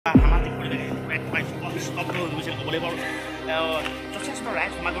Volleyball যথেষ্ট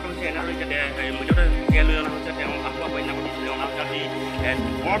ৰাইজ সমাগত হৈছে আৰু এতিয়া মৰ্যাদা দিয়া লৈ অনা হৈছে তেওঁ আহোৱা কন্যাক তেওঁ আজি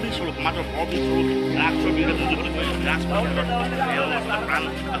বৰবিল স্বৰূপ সমাজৰ বৰবিল স্বৰূপ ড্ৰাগছৰ বিৰুদ্ধে যুঁজিবলৈ ড্ৰাগছ প্ৰাণ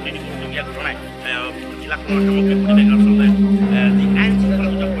আপুনি দিবলগীয়া ঘটনাই জিলাখনৰ সামগ্ৰিক পৰিৱেশ আচলতে যি আইন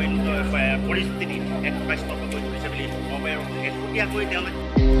শৃংখলাজনিত পৰিস্থিতি এক স্তব্ধ কৰি তুলিছে বুলি ক'ব পাৰি আৰু শেহতীয়াকৈ তেওঁলোকে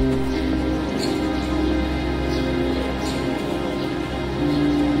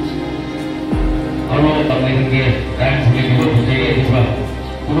Kalau tak boleh fikir dan boleh juga fikir sebab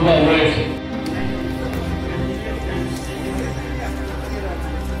berubah boleh.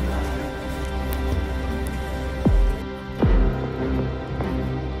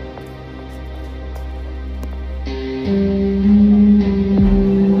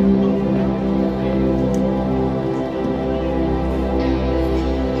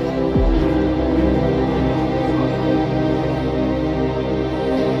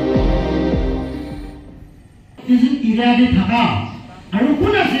 Tizit Area di Thaka, aru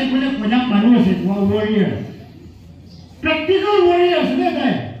pun ada boleh banyak manusia sih, warrior, practical warriors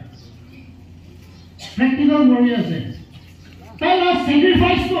deh, practical warriors deh. Tapi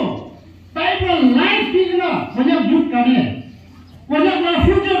sacrifice tu, tapi life kita banyak youth kane, banyak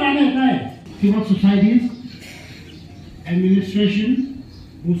future kane, tapi civil societies, administration,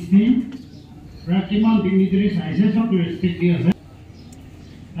 Muslim, rakyat dignitaries, aja सब respect dia sih.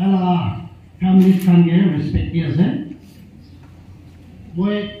 Alah. Family sange respect dia se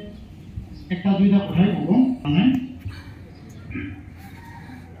boy ekta duita kothai kobo ane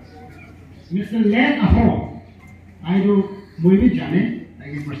Mr. Eno Ahoa I do moi bi jane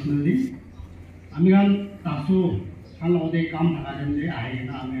like personally ami kan Tasu kan ode kam thaka jane ahe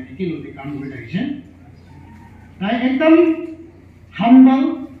na ami ekil ode kam kori thakise tai ekdom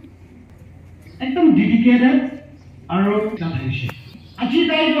humble ekdom dedicated aru thakise aji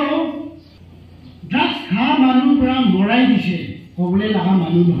tai ko drugs खा मानु पुरा mori दिसे कोबले लगा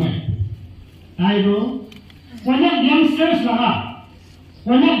मानु নহয় ताइरो Konyak youngsters लगा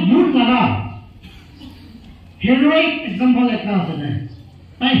Konyak youth लगा heroic example একটা আছে না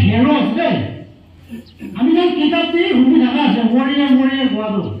তাই হেরো আছে আমি না কিতাবতে হুমি থাকা আছে warrior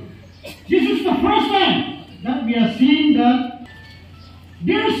গোয়াদো this is the first time that we are seeing that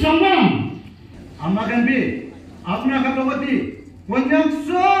there is someone আমাগান B আপনা কালগতি Konyak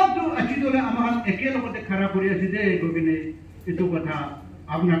satu aci tu le amakan ekel kote khara kori ase de gobine itu kotha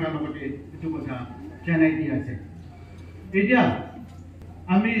apna ka lokote itu kotha chanai di ase etia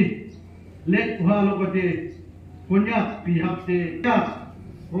ami let hua lokote Konyak pihak se ya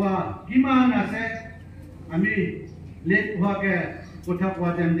hua kiman ase ami let hua ke kotha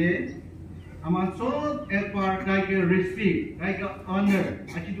kwa jande aman so ekbar kai ke respect kai ke honor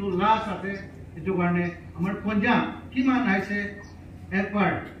aci tu last ase itu karne amar Konyak kiman aise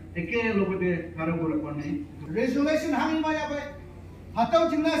ekbar eke logote karo kore korne resolution hangi maya bai hatau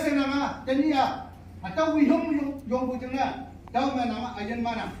jingna senanga tenia hatau wihom yong bu jingna dau ma nama ayen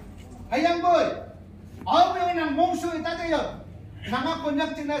mana hayang boy au me nang mongsu itate yo nama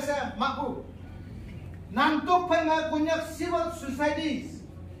Konyak jingna se maku nang to phenga Konyak civil societies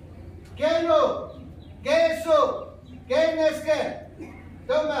kelo keso keneske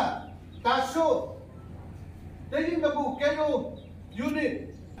toma Tasu Tizit Area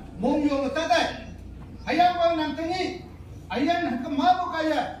Unit Mungyo tata ayam bang nang tengi ayan kemabu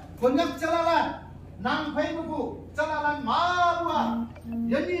kaya Konyak calalan nang pai buku calalan marwa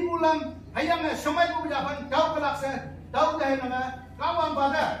jadi bulan ayam semai buku japan tahu kelaksa tahu dah nama kawan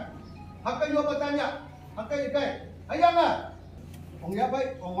pada hakka yo bertanya hakka ikai ayam ongya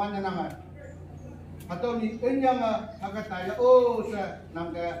baik ongwan nama atau ni enyang agak tanya oh sa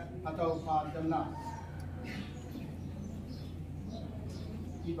nangka atau padamna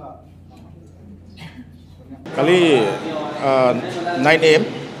kali 9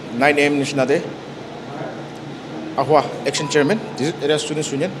 AM nishnade Ahoa Action Chairman Tizit Area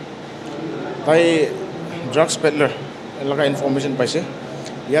Students Union tai drugs peddler elaka information paise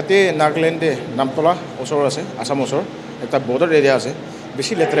yate Nagaland de Namtola osor ase Assam osor ekta border area ase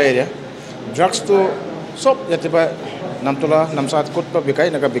beshi letra area drugs to sob yate ba Namtola Namsa kot pa bikai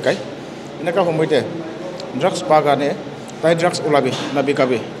naga bikai enaka homoite drugs pa gane tai drugs ulabi na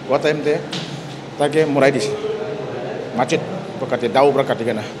bikabi wa time te take morai dise macet bakate dau brakati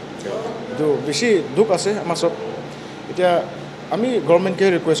gana to beshi duk ase ama sob etia ami government ke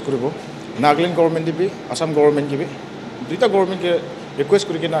request koribo Nagaland government dibi Assam government dibi duita government ke request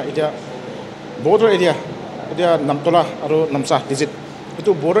kori kena etia border area etia Namtola aru Namsa Tizit itu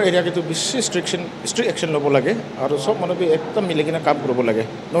border area ke tu beshi strict action lobo lage aru sob manu bi ekdam mile kena kam koribo lage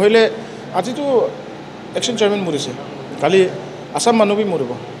nohile aji tu action chairman murise kali Assam manu bi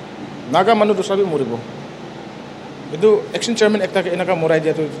muribo Naga manu dosra bi muribo কিন্তু action chairman একটা এনেকা মৰাই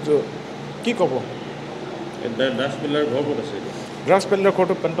দিয়াটো কি ক'ব drugs pedlar ঘৰ ক'ত আছে ড্ৰাগছ পেডলাৰ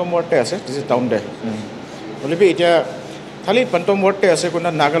ঘৰটো পেণ্টম ৱাৰ্ডতে আছে টিজিত টাউনতে হ'লেবি এতিয়া খালি পেণ্টম ৱাৰ্ডতে আছে কোনো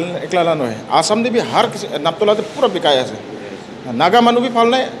নাগালেণ্ড একলা নহয় আসাম দেবি হাৰ নামতলাতে পুৰা বিকাই আছে নাগা মানুহ বি ভাল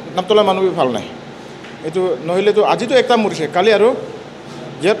নাই নামতলা মানুহ বি ভাল নাই এইটো নহ'লেতো আজিতো একটা মৰিছে কালি আৰু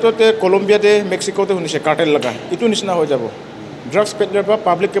যিহেতুতে কলম্বিয়াতে মেক্সিকোতে শুনিছে কাৰ্টেল লগা এইটো নিচিনা হৈ যাব ড্ৰাগছ পেডলাৰ পৰা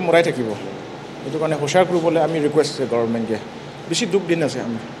পাব্লিককে মৰাই থাকিব এইটো কাৰণে হুঁচিয়াৰ কৰিবলৈ আমি ৰিকুৱেষ্ট আছে গভৰ্ণমেণ্টে বেছি দুখ দিন আছে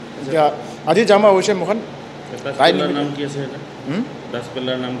আমি এতিয়া আজি জমা হৈছে মোখন নাম কি আছে ড্ৰাগছ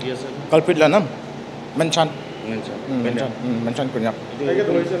পেডলাৰ নাম কি আছে কালপিডলাৰ নাম মেনচান মেনচান কন্যাক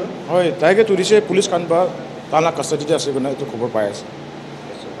হয় তাইকে তুলিছে পুলিচ কানবা তালা কাষ্টাডিতে আছে কোনে এইটো খবৰ পাই আছে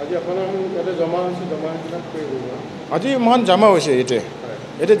আজি মোহন জমা হৈছে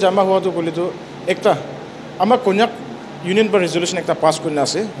এতিয়া জমা হোৱাটো ক'লেতো একটা আমাৰ কন্যাক ইউনিয়ন বা ৰেজলিউশ্যন একটা পাছ কৰি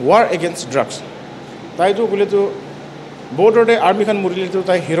আছে ৱাৰ এগেইনষ্ট ড্ৰাগছ তাইতো ক'লেতো বৰ্ডাৰতে আৰ্মিখন মৰিলেতো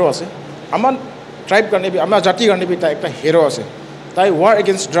তাই হিৰো আছে আমাৰ ট্ৰাইব কাৰণে আমাৰ জাতিৰ কাৰণে তাই একটা হিৰো আছে তাই ৱাৰ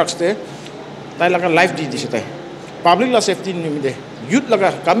এগেইনষ্ট ড্ৰাগছতে তাই লগা লাইফ দি দিছে তাই পাব্লিক লা সেফটি নিমিতে ইউথ লগা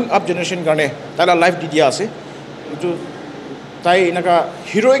কামিং আপ জেনেৰেশ্যন কাৰণে তাইলা লাইফ দি দিয়া আছে এইটো তাই এনেকুৱা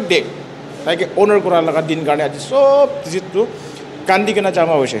হিৰোইক ডে তাইকে অনাৰ কৰা লগা দিন কাৰণে আজি চব যিটো কান্দি কেনে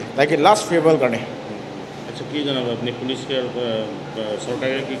জমা হৈছে তাইকে লাষ্ট ফেয়াৰৱেল কাৰণে আচ্ছা কি জনাব আপুনি পুলিচকে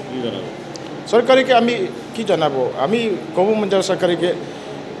চৰকাৰে কি জনাব চৰকাৰীকে আমি কি জনাব আমি ক'ব মন যায় চৰকাৰীকে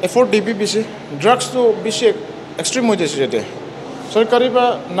এফৰ্ট দিবি বেছি ড্ৰাগছটো বেছি এক্সট্ৰিম হৈ যাইছে এতিয়া চৰকাৰী বা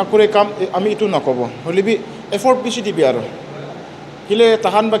নকৰে কাম আমি এইটো নক'ব হ'লেবি এফৰ্ট বেছি দিবি আৰু কিলে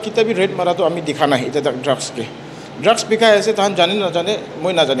তাহান বা কিতাপি ৰেড মাৰাটো আমি দেখা নাই এতিয়া ড্ৰাগছকে ড্ৰাগছ বিকাই আছে তাহান জানে নাজানে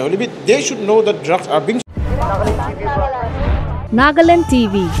মই নাজানে হ'লেবি they should no' the drugs R being Nagaland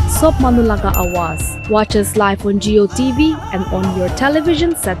TV, Sop Manulaga Awas. Watch us live on Geo TV and on your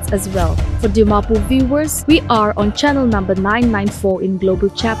television sets as well. For Dimapur viewers, we are on channel number 994 in Global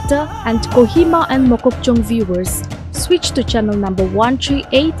Chapter, and Kohima and Mokokchung viewers, switch to channel number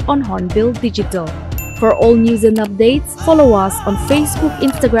 138 on Hornbill Digital. For all news and updates, follow us on Facebook,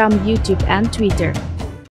 Instagram, YouTube and Twitter.